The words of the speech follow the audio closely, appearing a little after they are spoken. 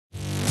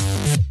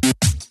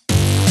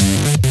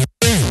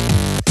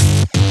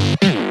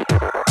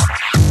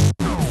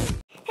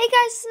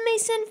this is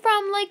Mason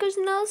from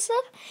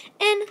Legosandotherstuff,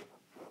 and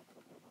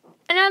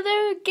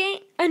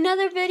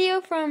another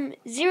video from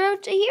Zero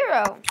to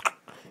Hero.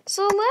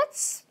 So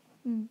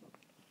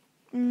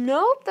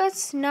nope,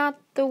 that's not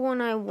the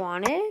one I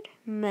wanted.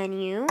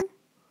 Menu.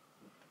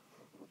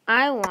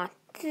 I want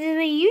the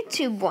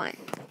YouTube one.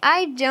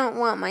 I don't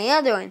want my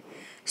other one.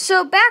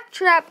 So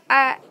backtrack.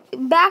 I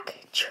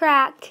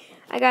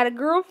got a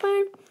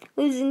girlfriend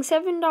losing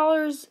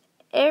 $7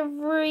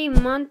 every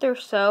month or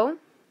so.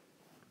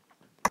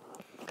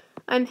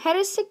 I'm head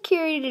of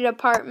security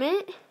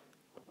department,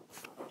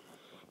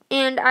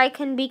 and I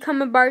can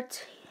become a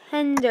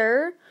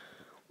bartender,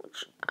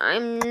 which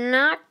I'm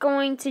not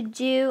going to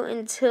do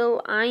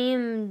until I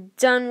am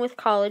done with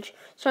college.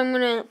 So I'm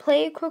going to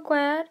play a quick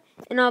ad,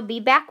 and I'll be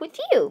back with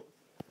you.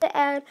 The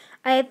ad,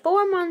 I have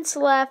 4 months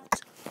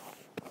left,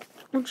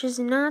 which is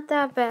not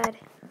that bad.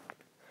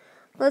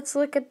 Let's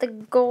look at the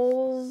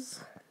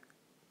goals.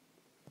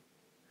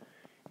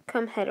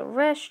 Come head a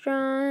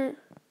restaurant.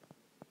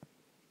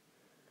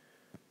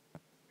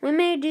 We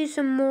may do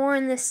some more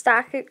in the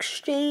stock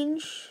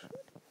exchange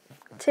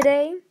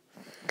today.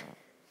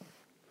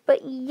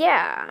 But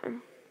yeah.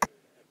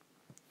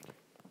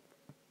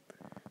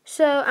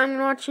 So I'm going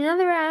to watch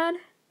another ad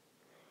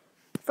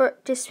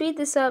to speed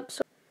this up.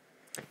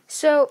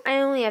 So I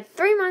only have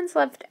 3 months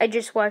left. I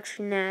just watched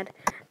an ad.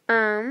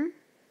 And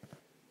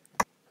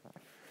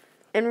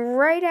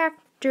right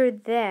after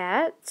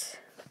that,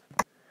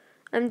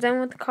 I'm done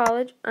with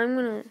college. I'm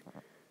going to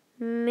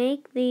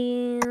make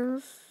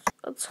these.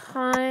 Let's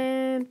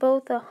high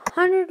both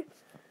 100%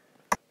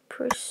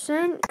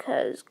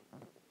 because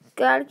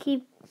gotta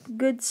keep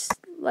good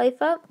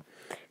life up.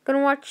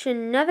 Gonna watch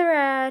another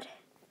ad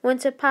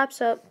once it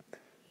pops up,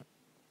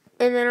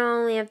 and then I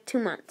only have 2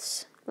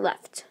 months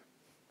left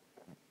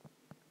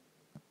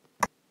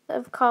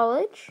of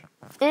college,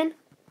 and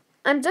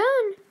I'm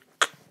done.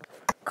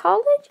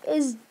 College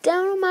is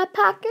down in my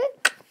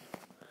pocket.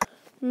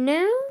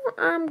 Now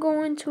I'm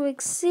going to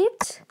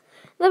accept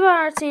the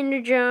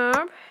bartender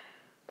job.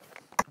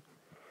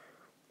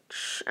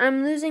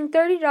 I'm losing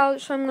 $30,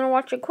 so I'm going to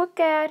watch a quick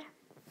ad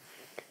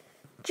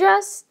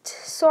just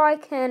so I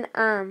can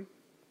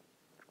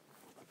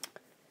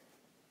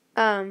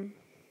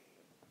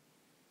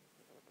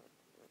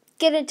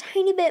get a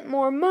tiny bit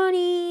more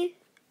money.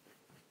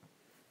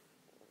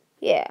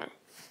 Yeah.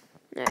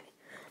 All right.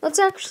 Let's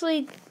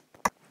actually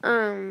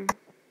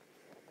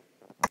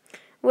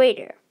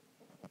waiter.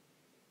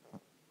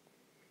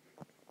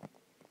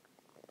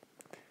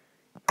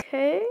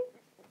 Okay.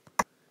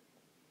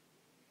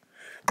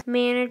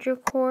 Manager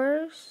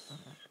course.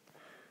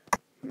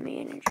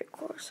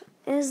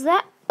 Is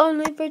that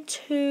only for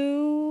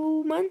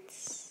 2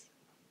 months?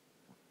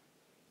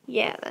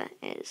 Yeah, that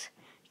is.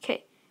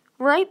 Okay.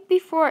 Right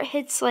before it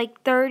hits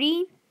like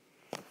 30,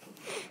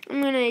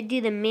 I'm going to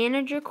do the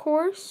manager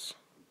course.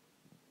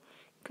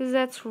 Because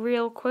that's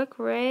real quick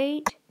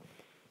right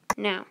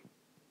now.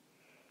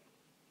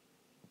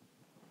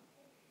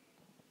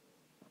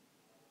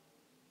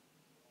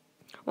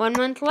 One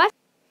month left.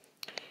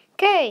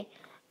 Okay.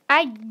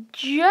 I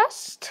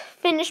just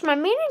finished my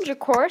manager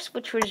course,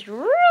 which was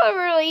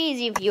really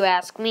easy if you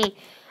ask me.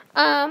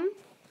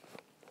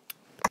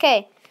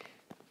 Okay.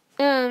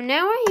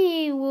 Now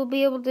I will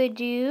be able to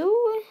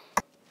do.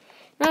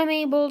 I'm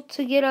able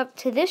to get up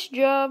to this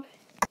job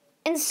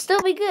and still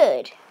be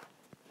good.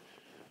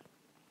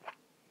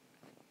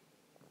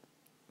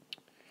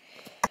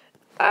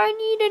 I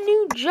need a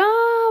new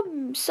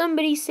job.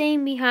 Somebody's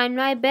saying behind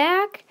my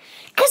back,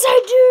 'cause I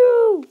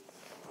do.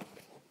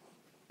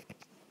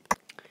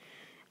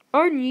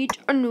 I need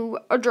a new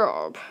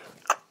job.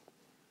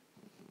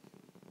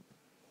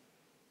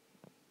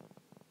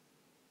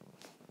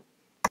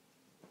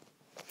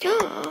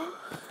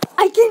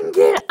 I can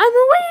get. I'm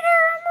a waiter.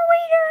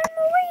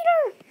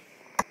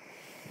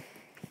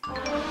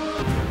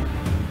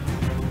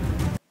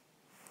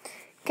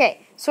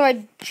 Okay, so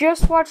I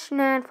just watched an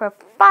ad for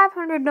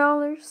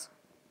 $500.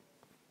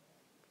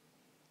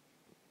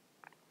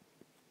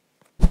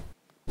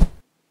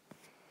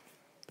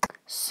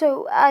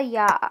 So,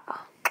 yeah.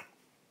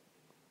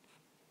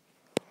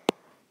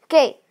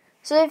 Okay,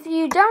 so if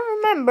you don't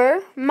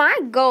remember, my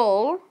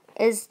goal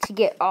is to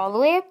get all the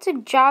way up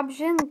to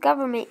jobs in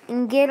government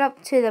and get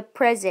up to the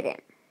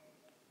president.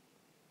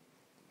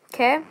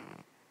 Okay?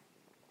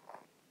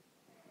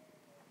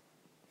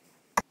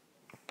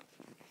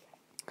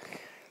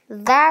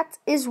 That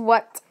is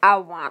what I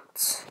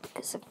want.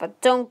 Because if I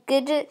don't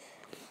get it,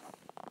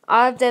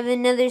 I'll have to have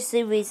another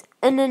series,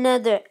 and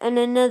another, and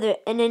another,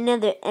 and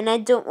another, and I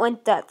don't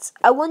want that.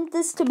 I want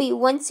this to be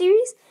one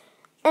series,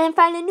 and then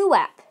find a new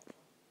app.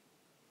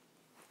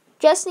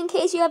 Just in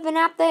case you have an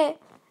app that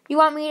you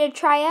want me to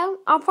try out,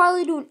 I'll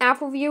probably do an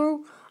app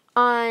review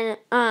on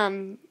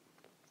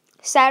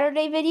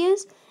Saturday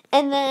videos,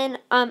 and then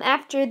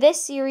after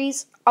this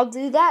series, I'll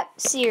do that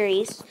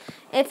series.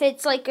 If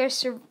it's like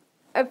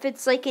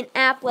an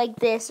app like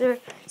this or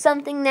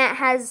something that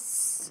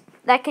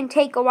can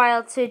take a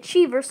while to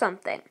achieve or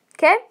something.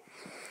 Okay?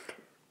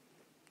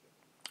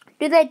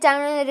 Do that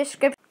down in the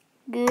description.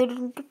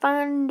 Good to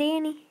find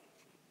Danny.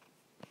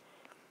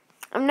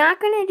 I'm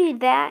not going to do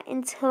that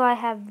until I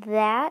have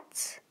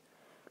that.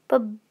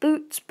 But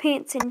boots,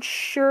 pants, and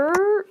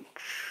shirt.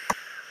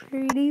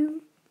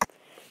 Shirty-doo.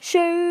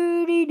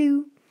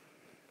 Shirty-doo.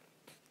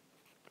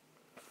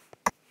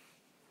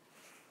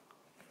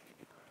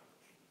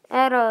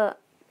 Add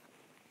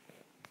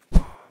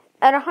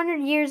 100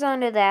 years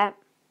onto that.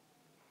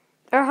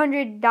 Or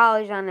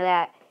 $100 onto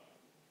that.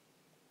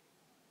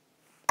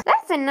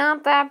 That's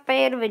not that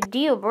bad of a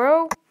deal,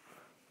 bro.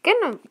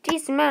 Getting a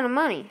decent amount of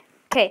money.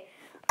 Okay,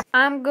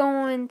 I'm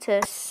going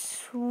to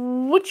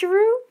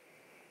switcheroo.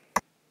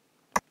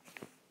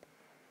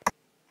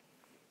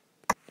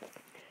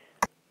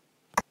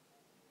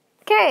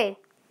 Okay.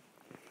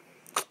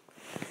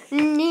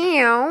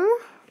 Now,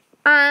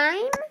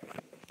 I'm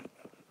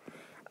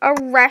a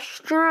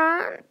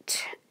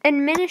restaurant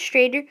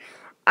administrator.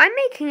 I'm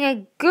making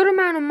a good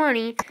amount of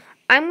money.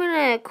 I'm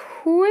going to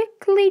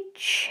quickly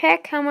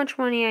check how much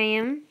money I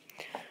am.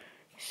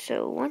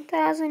 So,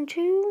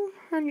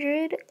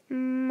 1,200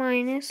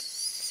 minus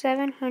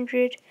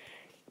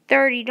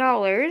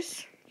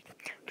 $730,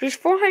 which is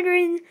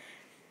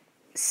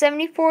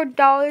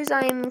 $474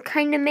 I am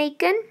kind of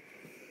making,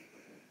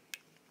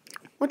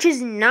 which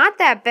is not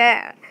that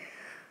bad.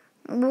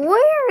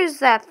 Where is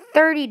that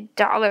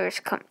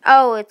 $30 come?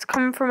 Oh, it's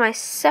coming from my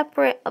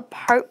separate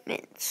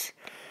apartments.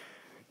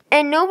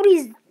 And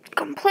nobody's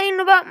complaining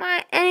about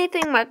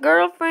anything. My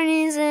girlfriend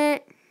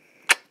isn't.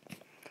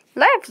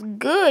 Life's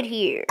good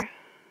here.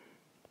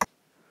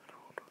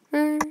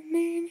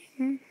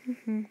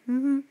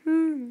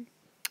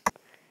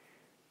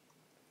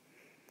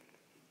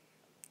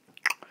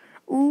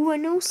 Ooh, I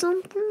know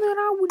something that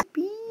I would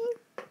be.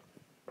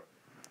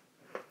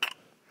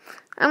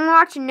 I'm gonna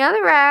watch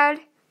another ad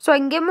so I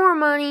can get more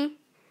money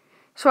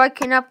so I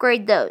can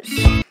upgrade those.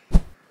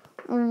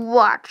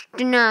 Watched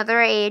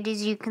another ad,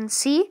 as you can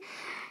see.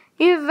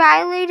 You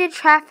violated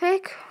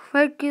traffic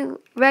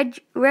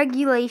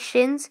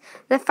regulations.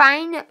 The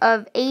fine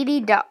of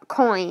 80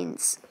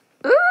 coins.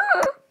 Ooh.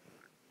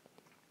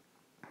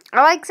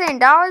 I like saying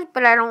dollars,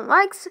 but I don't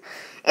like.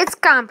 It's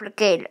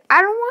complicated.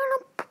 I don't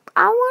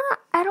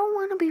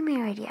want to be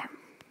married yet.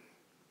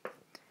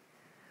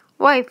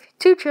 Wife,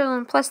 2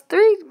 children, plus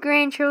 3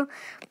 grandchildren,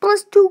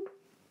 plus 2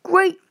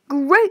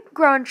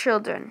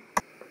 great-grandchildren.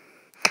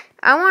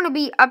 I want to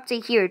be up to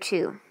here,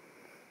 too.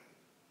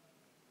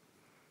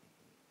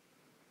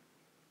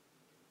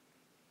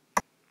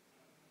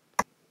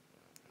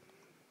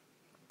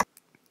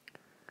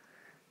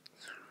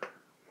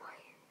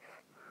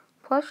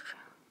 Plus...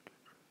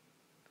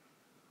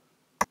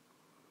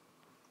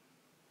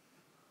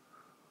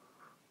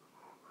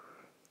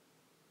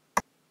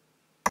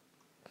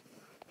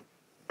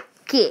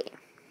 Okay.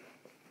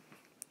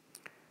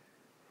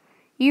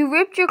 You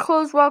ripped your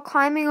clothes while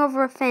climbing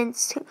over a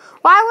fence.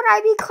 Why would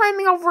I be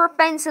climbing over a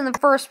fence in the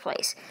first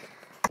place?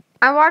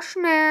 I watched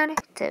an ad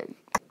to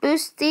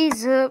boost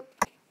these up.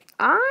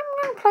 I'm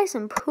going to play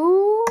some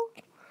pool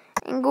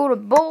and go to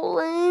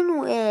bowling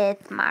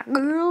with my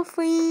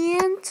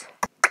girlfriend.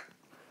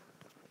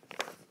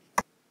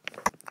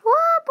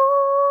 What,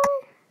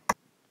 boy?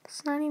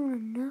 It's not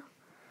even enough.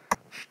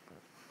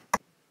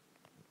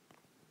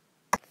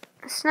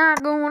 It's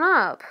not going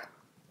up.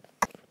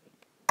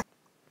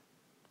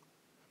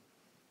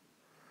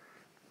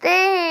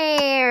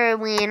 There it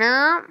went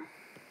up.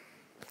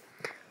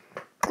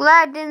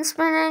 Glad I didn't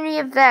spend any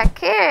of that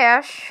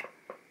cash.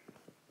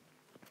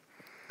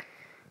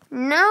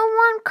 No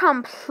one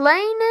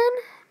complaining.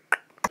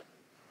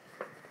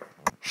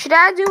 Should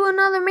I do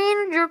another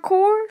manager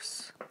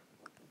course?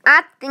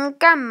 I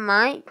think I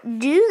might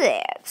do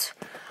that.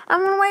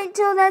 I'm going to wait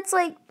until that's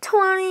like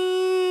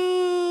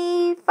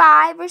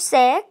 25 or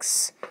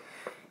 6.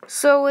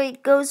 So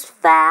it goes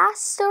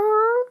faster.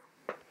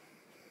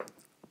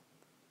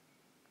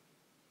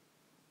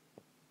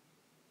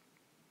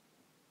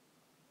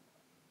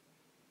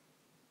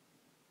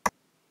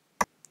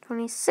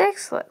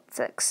 $26. Let's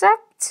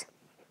accept.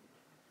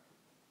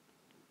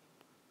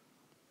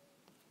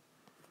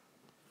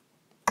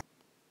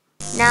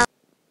 Now,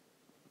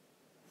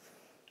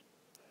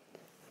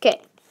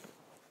 okay.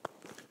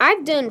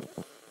 I've done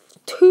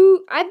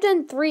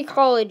 3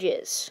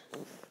 colleges,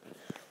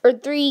 or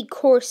 3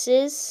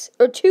 courses,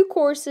 or 2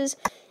 courses,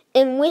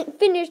 and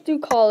finished through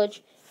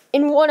college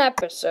in 1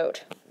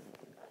 episode.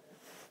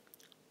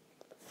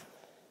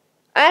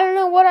 I don't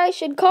know what I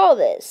should call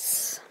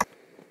this.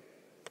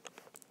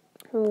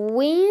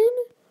 When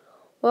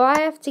will I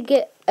have to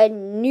get a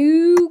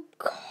new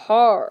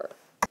car?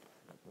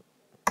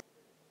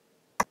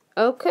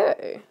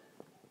 Okay.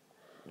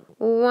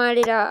 Why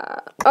did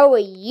I... Oh, a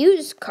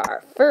used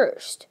car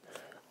first.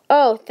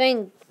 Oh,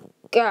 thank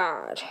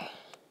God.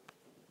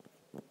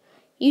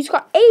 Used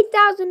car,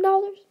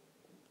 $8,000?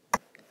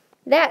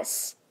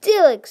 That's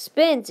still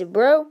expensive,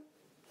 bro.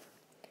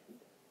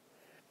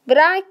 But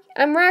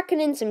I'm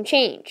racking in some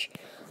change.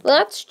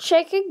 Let's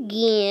check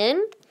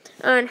again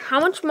on how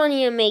much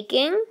money I'm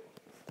making.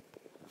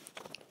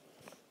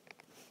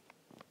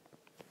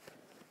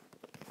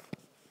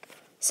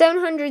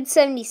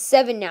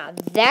 777 now.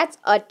 That's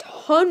a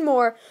ton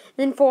more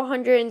than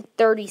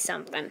 430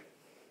 something.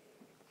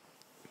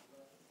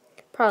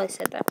 Probably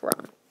said that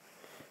wrong.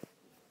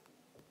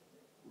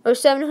 Or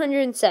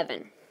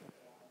 707.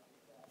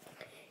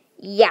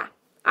 Yeah,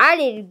 I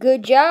did a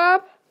good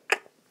job.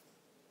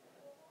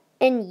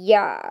 And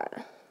yeah.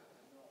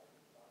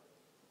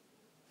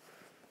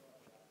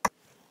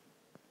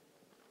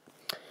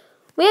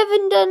 We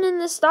haven't done in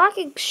the stock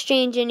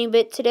exchange any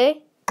bit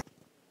today.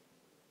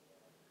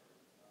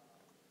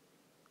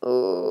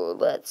 Oh,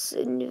 let's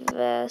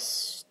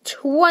invest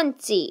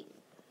 20.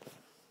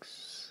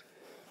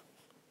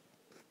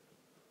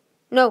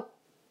 No.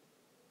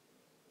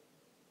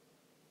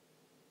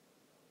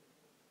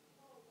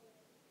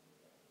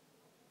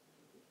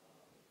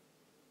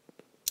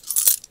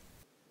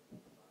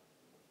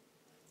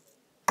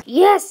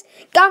 Yes,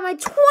 got my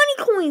 20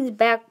 coins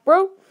back,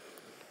 bro.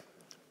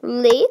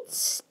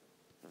 Let's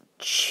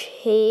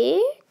check.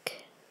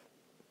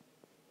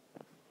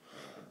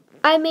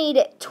 I made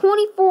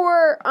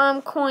 24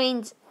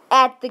 coins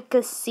at the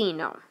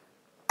casino.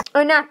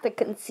 Or not the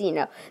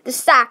casino, the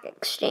stock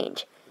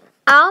exchange.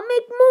 I'll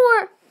make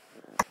more.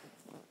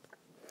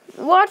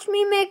 Watch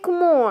me make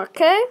more,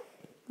 okay?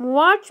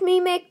 Watch me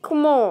make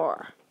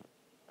more.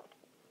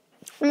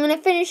 I'm going to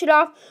finish it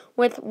off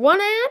with one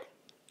ad.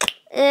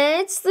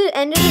 And it's the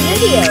end of the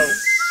video.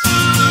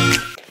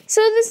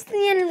 So this is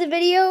the end of the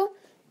video.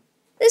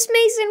 This is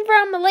Mason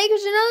from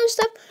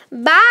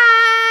Legosandotherstuff.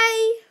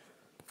 Bye!